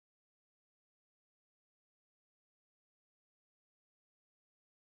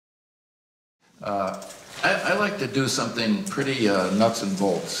I like to do something pretty nuts and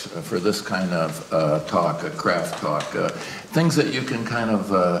bolts for this kind of talk, a craft talk. Things that you can kind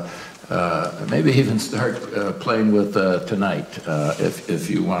of maybe even start playing with tonight if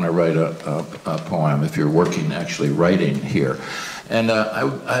you want to write a poem, if you're working, actually writing here. And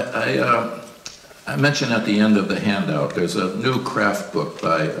I mentioned at the end of the handout, there's a new craft book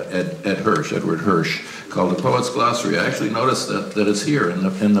by Edward Hirsch, called The Poet's Glossary. I actually noticed that it's here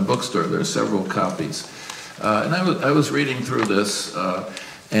in the bookstore. There's several copies. And I was reading through this,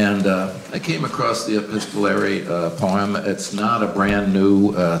 and I came across the epistolary poem. It's not a brand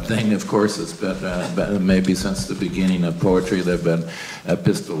new thing, of course. It's been maybe since the beginning of poetry. There have been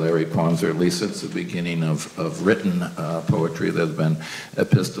epistolary poems, or at least since the beginning of written poetry, there have been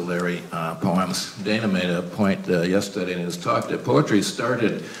epistolary poems. Dana made a point yesterday in his talk that poetry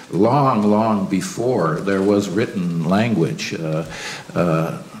started long before there was written language.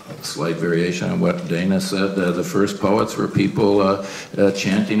 Slight variation on what Dana said. The first poets were people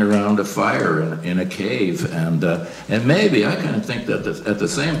chanting around a fire in a cave, and maybe I kind of think that at the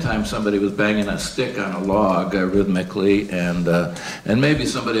same time somebody was banging a stick on a log rhythmically, and maybe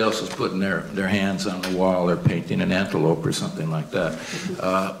somebody else was putting their hands on the wall or painting an antelope or something like that.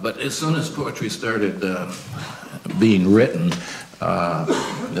 But as soon as poetry started being written,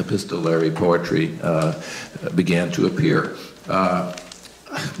 epistolary poetry began to appear.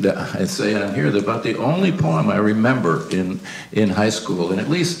 I say on here that about the only poem I remember in high school, and at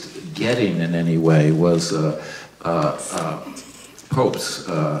least getting in any way, was Pope's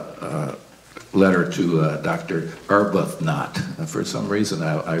letter to Dr. Arbuthnot. For some reason,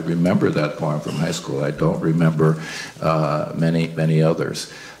 I remember that poem from high school. I don't remember many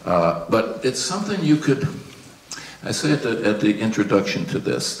others. But it's something you could, I say at the introduction to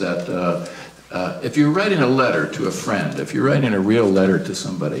this, that if you're writing a letter to a friend, if you're writing a real letter to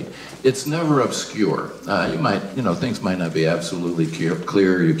somebody, it's never obscure. Things might not be absolutely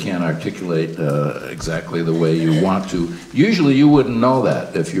clear. You can't articulate exactly the way you want to. Usually you wouldn't know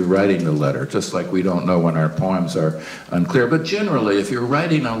that if you're writing a letter, just like we don't know when our poems are unclear. But generally, if you're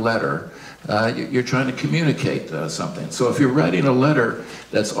writing a letter, you're trying to communicate something. So if you're writing a letter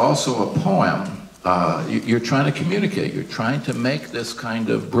that's also a poem, you're trying to communicate. You're trying to make this kind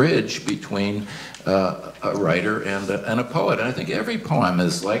of bridge between a writer and a poet. And I think every poem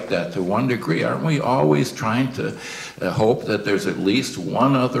is like that to one degree. Aren't we always trying to hope that there's at least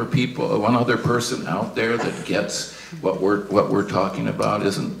one other person out there that gets what we're talking about?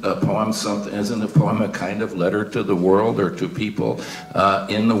 Isn't a poem something? Isn't a poem a kind of letter to the world or to people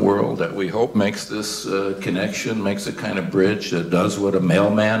in the world that we hope makes this connection, makes a kind of bridge that does what a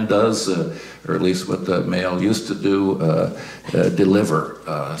mailman does, or at least what the mail used to do, deliver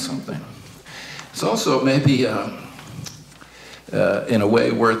something. It's also maybe in a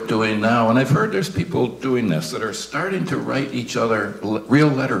way worth doing now, and I've heard there's people doing this that are starting to write each other real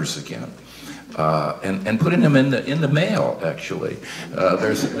letters again. And putting them in the mail, actually.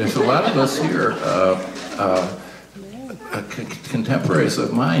 There's a lot of us here, contemporaries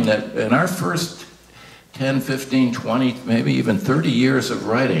of mine, that in our first 10, 15, 20, maybe even 30 years of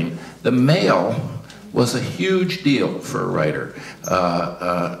writing, the mail was a huge deal for a writer.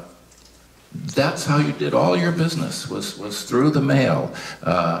 That's how you did all your business, was through the mail.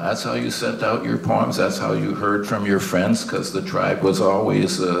 That's how you sent out your poems. That's how you heard from your friends, because the tribe was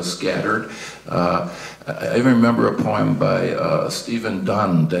always scattered. I even remember a poem by Stephen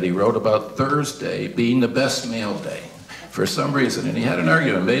Dunn that he wrote about Thursday being the best mail day. For some reason, and he had an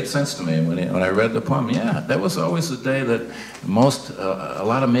argument. It made sense to me when I read the poem. Yeah, that was always the day that a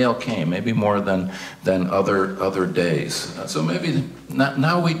lot of mail came, maybe more than other days. So maybe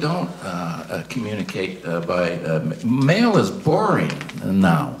now we don't communicate by mail is boring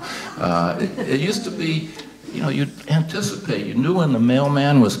now. It used to be, you'd anticipate. You knew when the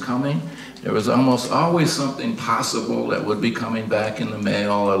mailman was coming. There was almost always something possible that would be coming back in the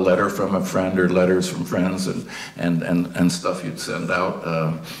mail, a letter from a friend or letters from friends and stuff you'd send out.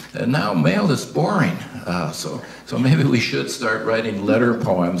 And now mail is boring. So maybe we should start writing letter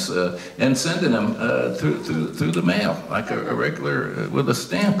poems and sending them through the mail, like a regular, with a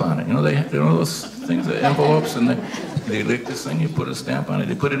stamp on it. They have those things, the envelopes, and they lick this thing, you put a stamp on it.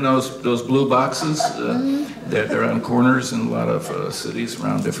 They put it in those blue boxes. They're on corners in a lot of cities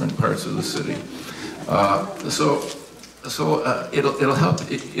around different parts of the city. So it'll help.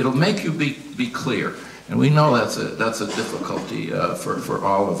 It'll make you be clear. And we know that's a difficulty for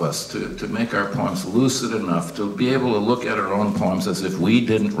all of us, to make our poems lucid enough, to be able to look at our own poems as if we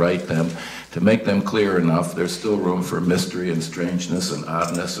didn't write them, to make them clear enough. There's still room for mystery and strangeness and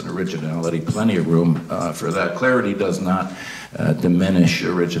oddness and originality, plenty of room for that. Clarity does not diminish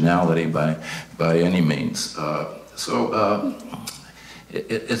originality by any means.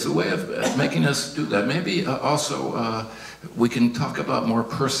 It's a way of making us do that. Maybe also we can talk about more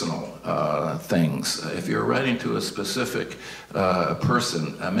personal things. If you're writing to a specific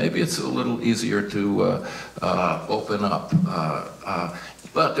person, maybe it's a little easier to open up.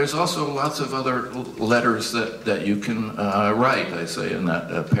 But there's also lots of other letters that you can write. I say in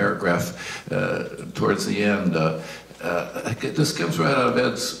that paragraph towards the end, this comes right out of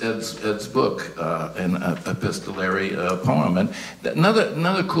Ed's book, an epistolary poem. And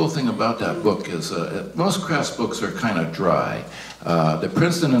another cool thing about that book is most crafts books are kind of dry. The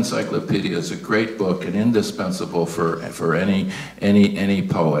Princeton Encyclopedia is a great book and indispensable for any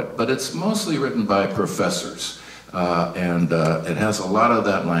poet, but it's mostly written by professors, and it has a lot of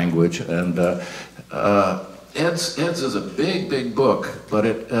that language. And Ed's is a big book, but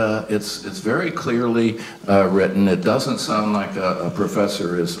it's very clearly written. It doesn't sound like a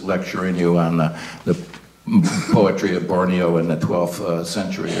professor is lecturing you on the poetry of Borneo in the 12th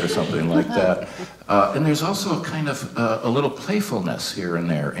century or something like that. And there's also a kind of a little playfulness here and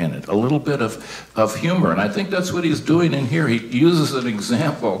there in it, a little bit of humor. And I think that's what he's doing in here. He uses an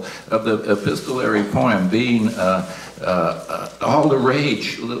example of the epistolary poem being all the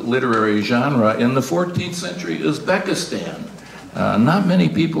rage literary genre in the 14th century Uzbekistan. Not many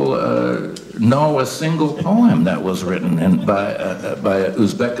people know a single poem that was written by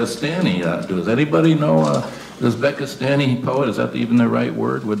Uzbekistani. Does anybody know a Uzbekistani poet? Is that even the right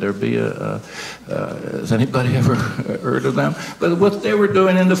word? Would there be has anybody ever heard of them? But what they were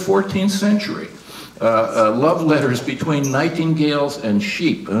doing in the 14th century, love letters between nightingales and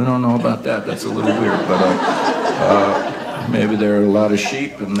sheep. I don't know about that. That's a little weird, but maybe there are a lot of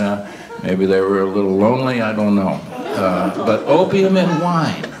sheep, and maybe they were a little lonely. I don't know. But opium and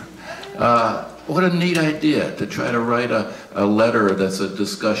wine. What a neat idea to try to write a letter that's a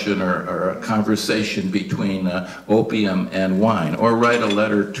discussion or a conversation between opium and wine, or write a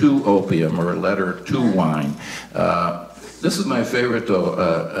letter to opium or a letter to wine. This is my favorite, though,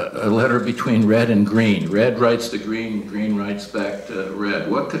 a letter between red and green. Red writes to green, green writes back to red.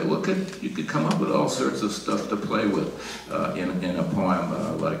 You could come up with all sorts of stuff to play with in a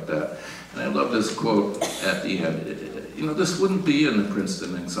poem like that. And I love this quote at the end. You know, this wouldn't be in the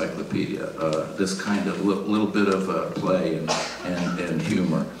Princeton Encyclopedia, this kind of little bit of play and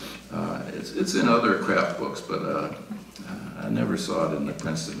humor. It's in other craft books, but I never saw it in the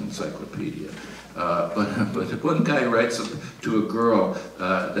Princeton Encyclopedia. But one guy writes to a girl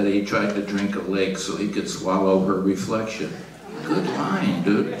that he tried to drink a lake so he could swallow her reflection. Good line,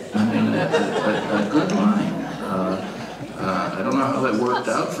 dude. I mean, a good line. I don't know how that worked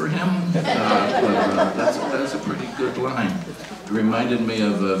out for him, but that's a pretty good line. It reminded me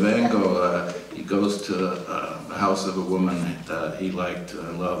of Van Gogh. He goes to the house of a woman he liked,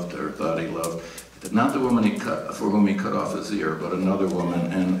 loved, or thought he loved. Not the woman for whom he cut off his ear, but another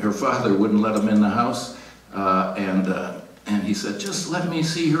woman. And her father wouldn't let him in the house, and he said, "Just let me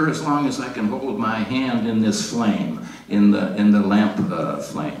see her as long as I can hold my hand in this flame, in the lamp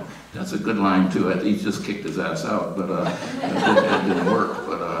flame." That's a good line too. He just kicked his ass out, but it didn't work.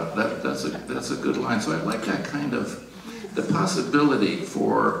 But that's a good line. So I like that kind of the possibility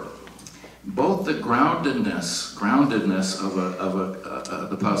for both the groundedness of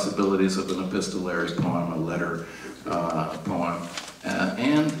the possibilities of an epistolary poem, a letter poem,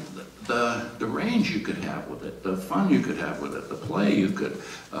 and the range you could have with it, the fun you could have with it, the play you could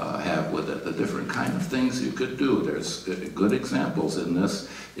have with it, the different kind of things you could do. There's good examples in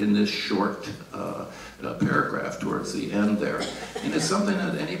this short paragraph towards the end there, and it's something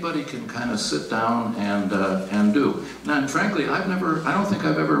that anybody can kind of sit down and do. Now, and frankly, I don't think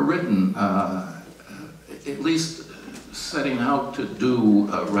I've ever written, at least setting out to do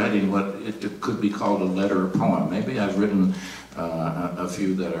writing what it could be called a letter poem. Maybe I've written a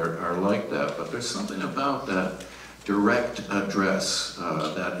few that are like that, but there's something about that direct address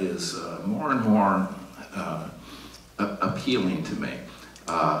that is more and more appealing to me.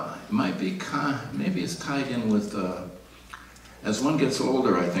 It might be maybe it's tied in with as one gets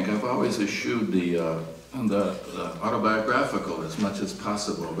older. I think I've always eschewed the autobiographical as much as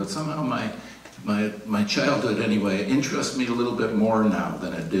possible, but somehow my childhood anyway interests me a little bit more now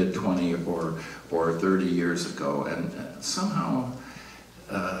than it did 20 or 30 years ago, and somehow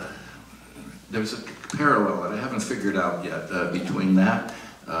there's a parallel that I haven't figured out yet between that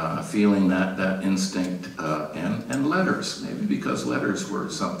feeling that instinct, and letters, maybe because letters were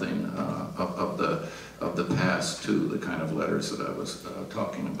something of the past too, the kind of letters that I was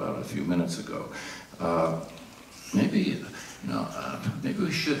talking about a few minutes ago. Maybe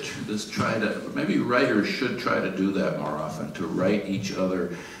we should just try to, maybe writers should try to do that more often, to write each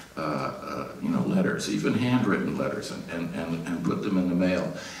other letters, even handwritten letters, and put them in the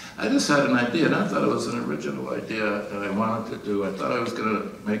mail. I just had an idea, and I thought it was an original idea that I wanted to do. I thought I was going to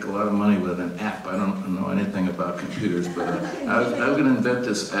make a lot of money with an app. I don't know anything about computers, but I was going to invent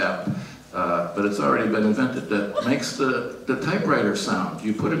this app, but it's already been invented, that makes the typewriter sound.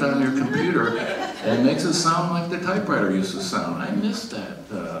 You put it on your computer, and it makes it sound like the typewriter used to sound. I miss that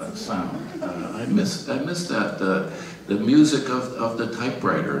sound. I miss that, the music of the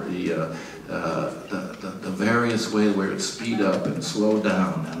typewriter, the various ways where it speed up and slow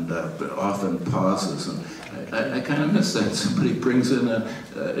down, and often pauses. And I kind of miss that. Somebody brings in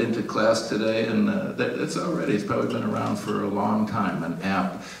into class today, and it's probably been around for a long time, an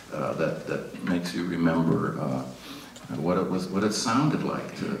app that makes you remember what it sounded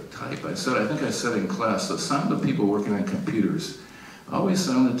like to type. I think I said in class, the sound of people working on computers always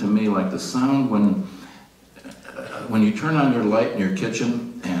sounded to me like the sound when you turn on your light in your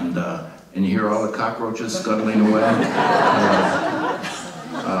kitchen and you hear all the cockroaches scuttling away.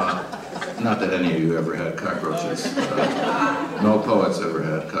 Not that any of you ever had cockroaches. No poets ever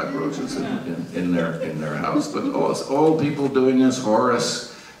had cockroaches in their house, but all people doing this: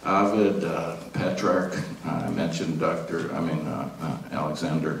 Horace, Ovid, Petrarch. I mentioned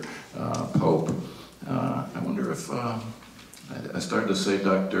Alexander Pope. I wonder if I started to say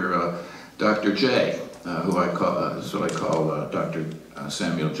Dr. J, who I call, that's what I call Dr.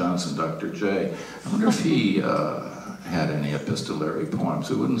 Samuel Johnson, Dr. J. I wonder if he had any epistolary poems.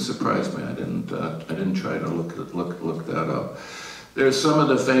 It wouldn't surprise me. I didn't try to look that up. There's some of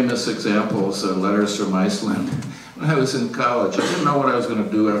the famous examples, letters from Iceland. When I was in college, I didn't know what I was going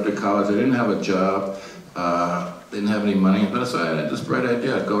to do after college. I didn't have a job, didn't have any money, but so I had this bright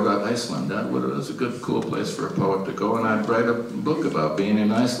idea: I'd go to Iceland. That was a good, cool place for a poet to go, and I'd write a book about being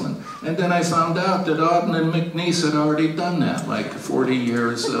in Iceland. And then I found out that Auden and McNeice had already done that, like 40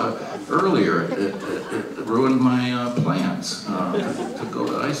 years earlier. It ruined my plans to go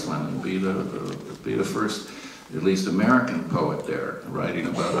to Iceland and be the first, at least American poet there, writing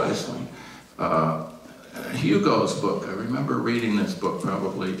about Iceland. Hugo's book, I remember reading this book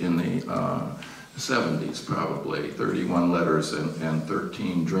probably in the 70s, probably, 31 Letters and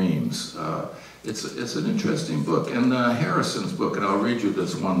 13 Dreams. It's an interesting book. And Harrison's book, and I'll read you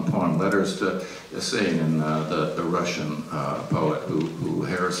this one poem, Letters to Yesenin, the Russian poet who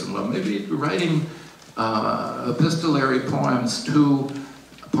Harrison loved. Maybe writing epistolary poems to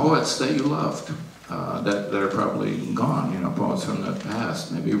poets that you loved. That are probably gone, poets from the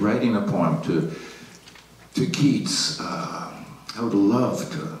past. Maybe writing a poem to Keats. I would love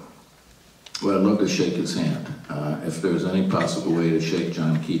to. Well, I'd love to shake his hand. If there's any possible way to shake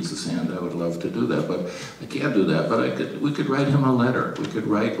John Keats' hand, I would love to do that. But I can't do that. But we could write him a letter. We could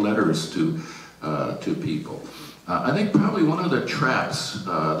write letters to people. I think probably one of the traps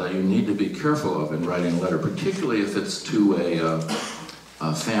that you need to be careful of in writing a letter, particularly if it's to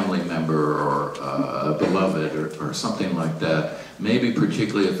a family member or a beloved or something like that, maybe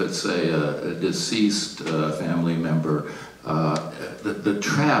particularly if it's a deceased family member, the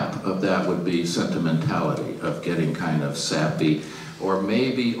trap of that would be sentimentality, of getting kind of sappy, or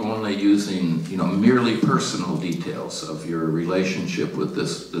maybe only using merely personal details of your relationship with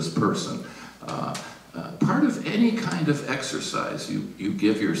this person. Part of any kind of exercise you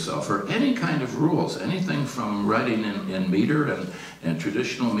give yourself, or any kind of rules, anything from writing in meter and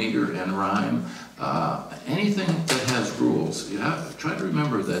traditional meter and rhyme, anything that has rules, you have to try to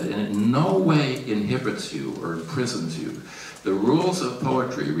remember that it in no way inhibits you or imprisons you. The rules of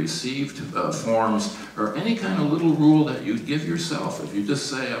poetry, received forms, or any kind of little rule that you give yourself. If you just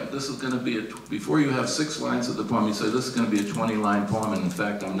say, this is going to be, before you have 6 lines of the poem, you say, this is going to be a 20-line poem, and in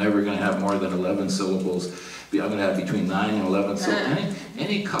fact, I'm never going to have more than 11 syllables. I'm going to have between 9 and 11 syllables.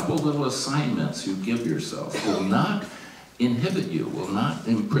 Any couple little assignments you give yourself will not inhibit you, will not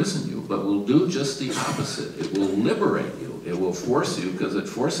imprison you, but will do just the opposite. It will liberate you. It will force you, because it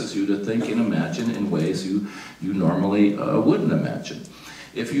forces you to think and imagine in ways you normally wouldn't imagine.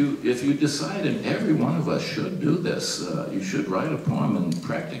 If you decide, and every one of us should do this, you should write a poem in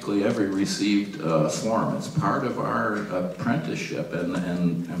practically every received form. It's part of our apprenticeship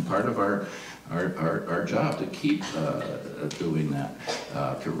and part of our job to keep doing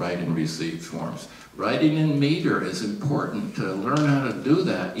that, to write in received forms. Writing in meter is important to learn how to do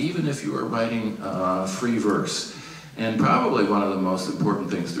that, even if you are writing free verse. And probably one of the most important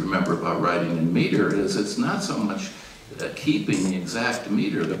things to remember about writing in meter is it's not so much keeping the exact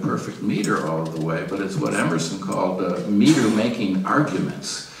meter, the perfect meter all the way, but it's what Emerson called meter-making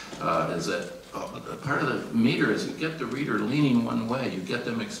arguments. Is that part of the meter is you get the reader leaning one way, you get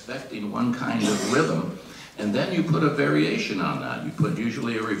them expecting one kind of rhythm, and then you put a variation on that. You put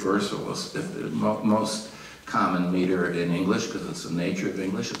usually a reversal. Most common meter in English, because it's the nature of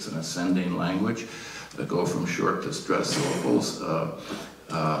English, it's an ascending language, go from short to stressed syllables.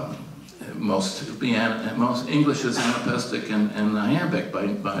 Most English is anapaestic and iambic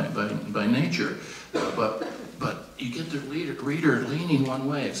by nature, but you get the reader leaning one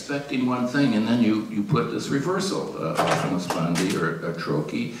way, expecting one thing, and then you put this reversal, often a spondee or a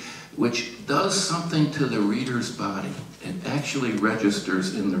trochee, which does something to the reader's body. It actually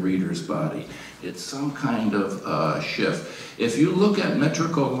registers in the reader's body. It's some kind of shift. If you look at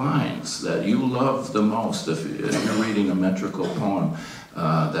metrical lines that you love the most, if you're reading a metrical poem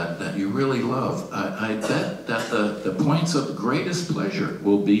that you really love, I bet that the points of greatest pleasure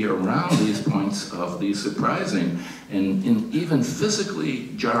will be around these points of the surprising and even physically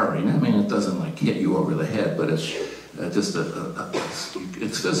jarring. I mean, it doesn't like hit you over the head, but it's just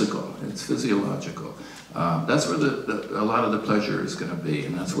it's physical, it's physiological. That's where a lot of the pleasure is going to be,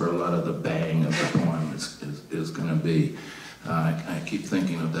 and that's where a lot of the bang of the poem is going to be. I keep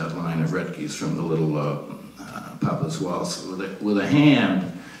thinking of that line of Redke's from the little Papa's Waltz, with a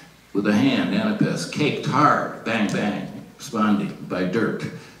hand, anapaest, caked hard, bang, bang, spondee, by dirt.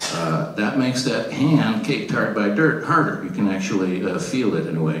 That makes that hand, caked hard by dirt, harder. You can actually feel it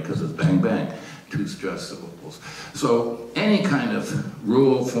in a way, because it's bang, bang, two stressed syllables. So any kind of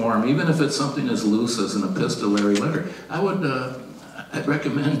rule form, even if it's something as loose as an epistolary letter, I'd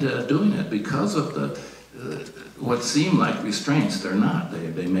recommend doing it because of what seem like restraints. They're not.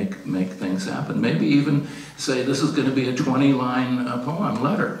 They make things happen. Maybe even say this is going to be a 20-line poem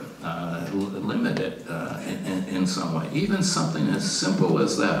letter. Limit it in some way. Even something as simple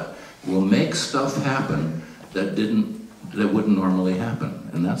as that will make stuff happen that wouldn't normally happen.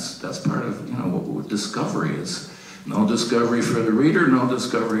 And that's part of what discovery is. No discovery for the reader, no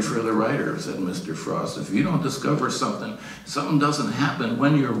discovery for the writer, said Mr. Frost. If you don't discover something doesn't happen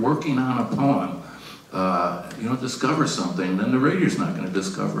when you're working on a poem. You don't discover something, then the reader's not going to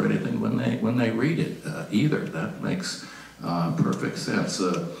discover anything when they read it either. That makes perfect sense.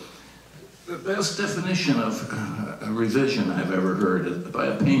 The best definition of a revision I've ever heard is by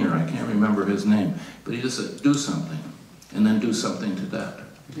a painter. I can't remember his name, but he just said, do something, and then do something to that.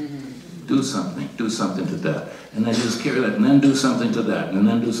 Do something to that. And then just carry that, and then do something to that, and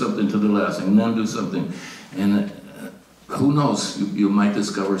then do something to the last, and then do something. And who knows, you might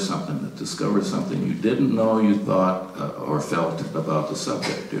discover something you didn't know you thought or felt about the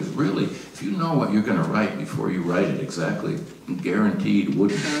subject. There's really, if you know what you're going to write before you write it exactly, guaranteed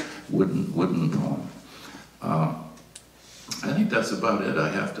wooden poem. I think that's about it I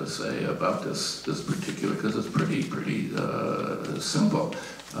have to say about this particular, because it's pretty simple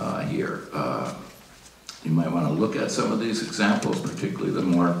here. You might want to look at some of these examples, particularly the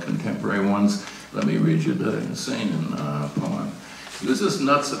more contemporary ones. Let me read you the Seinen poem. This is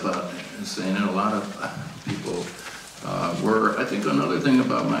nuts about Seinen. A lot of people were, I think another thing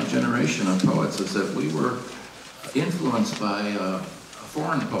about my generation of poets is that we were influenced by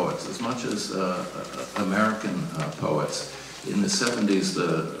foreign poets as much as American poets. In the 70s,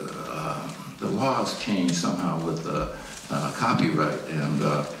 the laws changed somehow with copyright,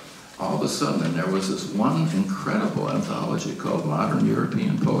 and all of a sudden there was this one incredible anthology called Modern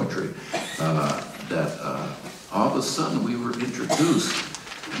European Poetry that all of a sudden we were introduced.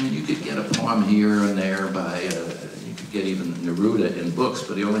 I mean, you could get a poem here and there by, you could get even Neruda in books,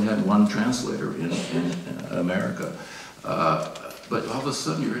 but he only had one translator in America. But all of a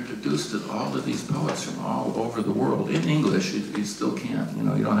sudden you're introduced to all of these poets from all over the world. In English, you still can't.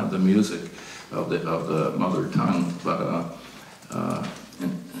 You don't have the music of the mother tongue, but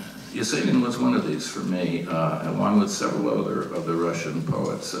Yesenin was one of these for me, along with several other of the Russian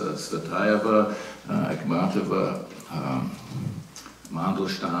poets, Tsvetaeva, Akhmatova,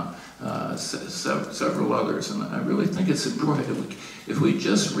 Mandelstam, several others. And I really think it's important. If we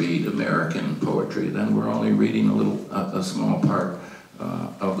just read American poetry, then we're only reading a small part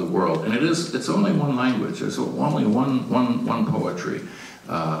of the world. And it's only one language. There's only one poetry.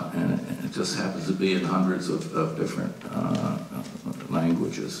 And it just happens to be in hundreds of different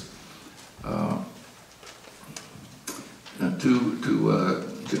languages.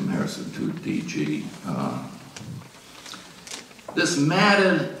 To Jim Harrison, to DG. This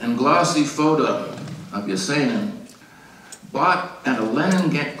matted and glossy photo of Yesenin, bought at a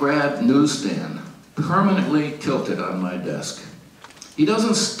Leningrad newsstand, permanently tilted on my desk. He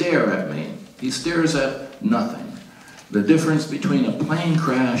doesn't stare at me, he stares at nothing. The difference between a plane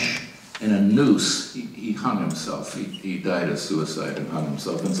crash and a noose. He hung himself. He died of suicide and hung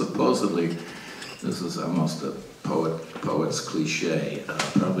himself. And supposedly, this is almost a poet's cliche,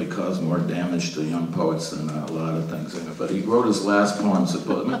 probably caused more damage to young poets than a lot of things in it. But he wrote his last poem,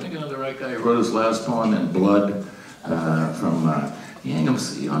 am I thinking of the right guy? He wrote his last poem in blood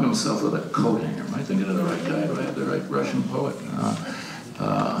he hung himself with a coat hanger. Am I thinking of the right guy? Do I have the right Russian poet?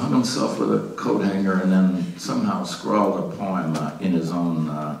 Hung himself with a coat hanger and then somehow scrawled a poem in his own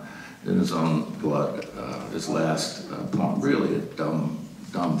blood. His last poem. Really a dumb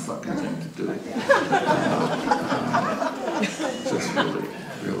fucking thing to do. Just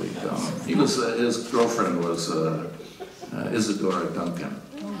really dumb. He was his girlfriend was Isadora Duncan,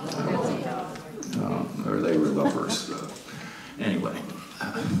 or they were lovers. Anyway.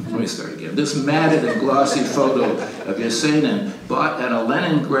 Let me start again. This matted and glossy photo of Yesenin bought at a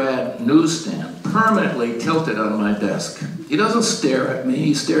Leningrad newsstand, permanently tilted on my desk. He doesn't stare at me,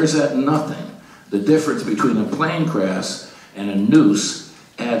 he stares at nothing. The difference between a plane crash and a noose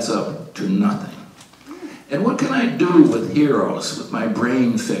adds up to nothing. And what can I do with heroes with my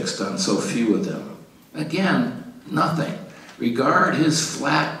brain fixed on so few of them? Again, nothing. Regard his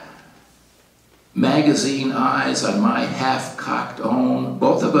flat magazine eyes on my half-cocked own.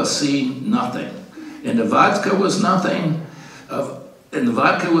 Both of us see nothing. And the vodka was nothing,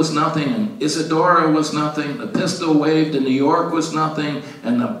 and Isadora was nothing, the pistol waved in New York was nothing,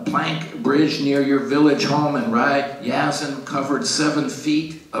 and the plank bridge near your village home in Ryazan covered 7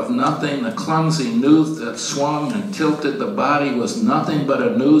 feet of nothing. The clumsy noose that swung and tilted the body was nothing but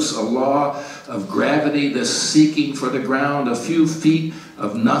a noose, a law of gravity, this seeking for the ground, a few feet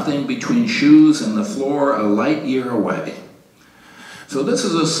of nothing between shoes and the floor, a light year away. So this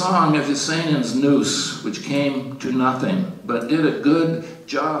is a song of Yesenin's noose, which came to nothing, but did a good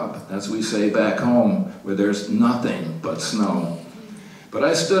job, as we say back home, where there's nothing but snow. But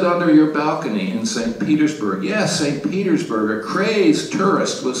I stood under your balcony in St. Petersburg. Yes, St. Petersburg, a crazed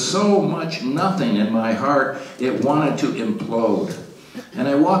tourist with so much nothing in my heart, it wanted to implode. And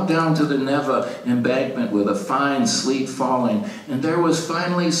I walked down to the Neva embankment with a fine sleet falling, and there was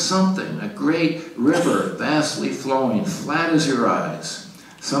finally something, a great river vastly flowing, flat as your eyes,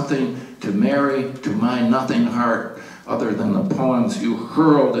 something to marry to my nothing heart, other than the poems you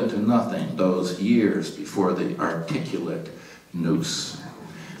hurled into nothing those years before the articulate noose.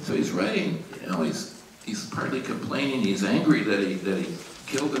 So he's writing, you know, he's partly complaining, he's angry that he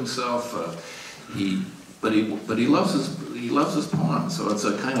killed himself, but he loves his poem, so it's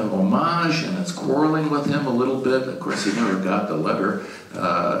a kind of homage, and it's quarreling with him a little bit. Of course, he never got the letter.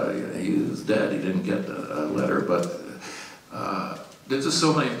 He was dead. He didn't get a letter, but there's just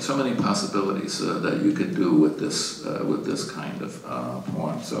so many possibilities that you could do with this kind of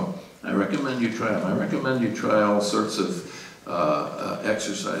poem. So I recommend you try them. I recommend you try all sorts of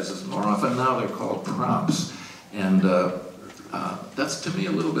exercises more often. Now they're called prompts, and that's to me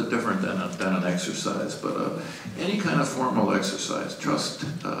a little bit different than an exercise, but any kind of formal exercise, trust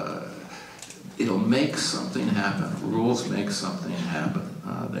it'll make something happen. Rules make something happen.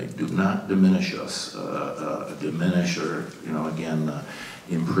 They do not diminish us, diminish or, you know, again,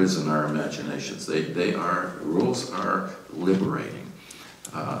 imprison our imaginations. Rules are liberating.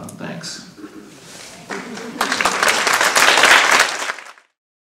 Thanks.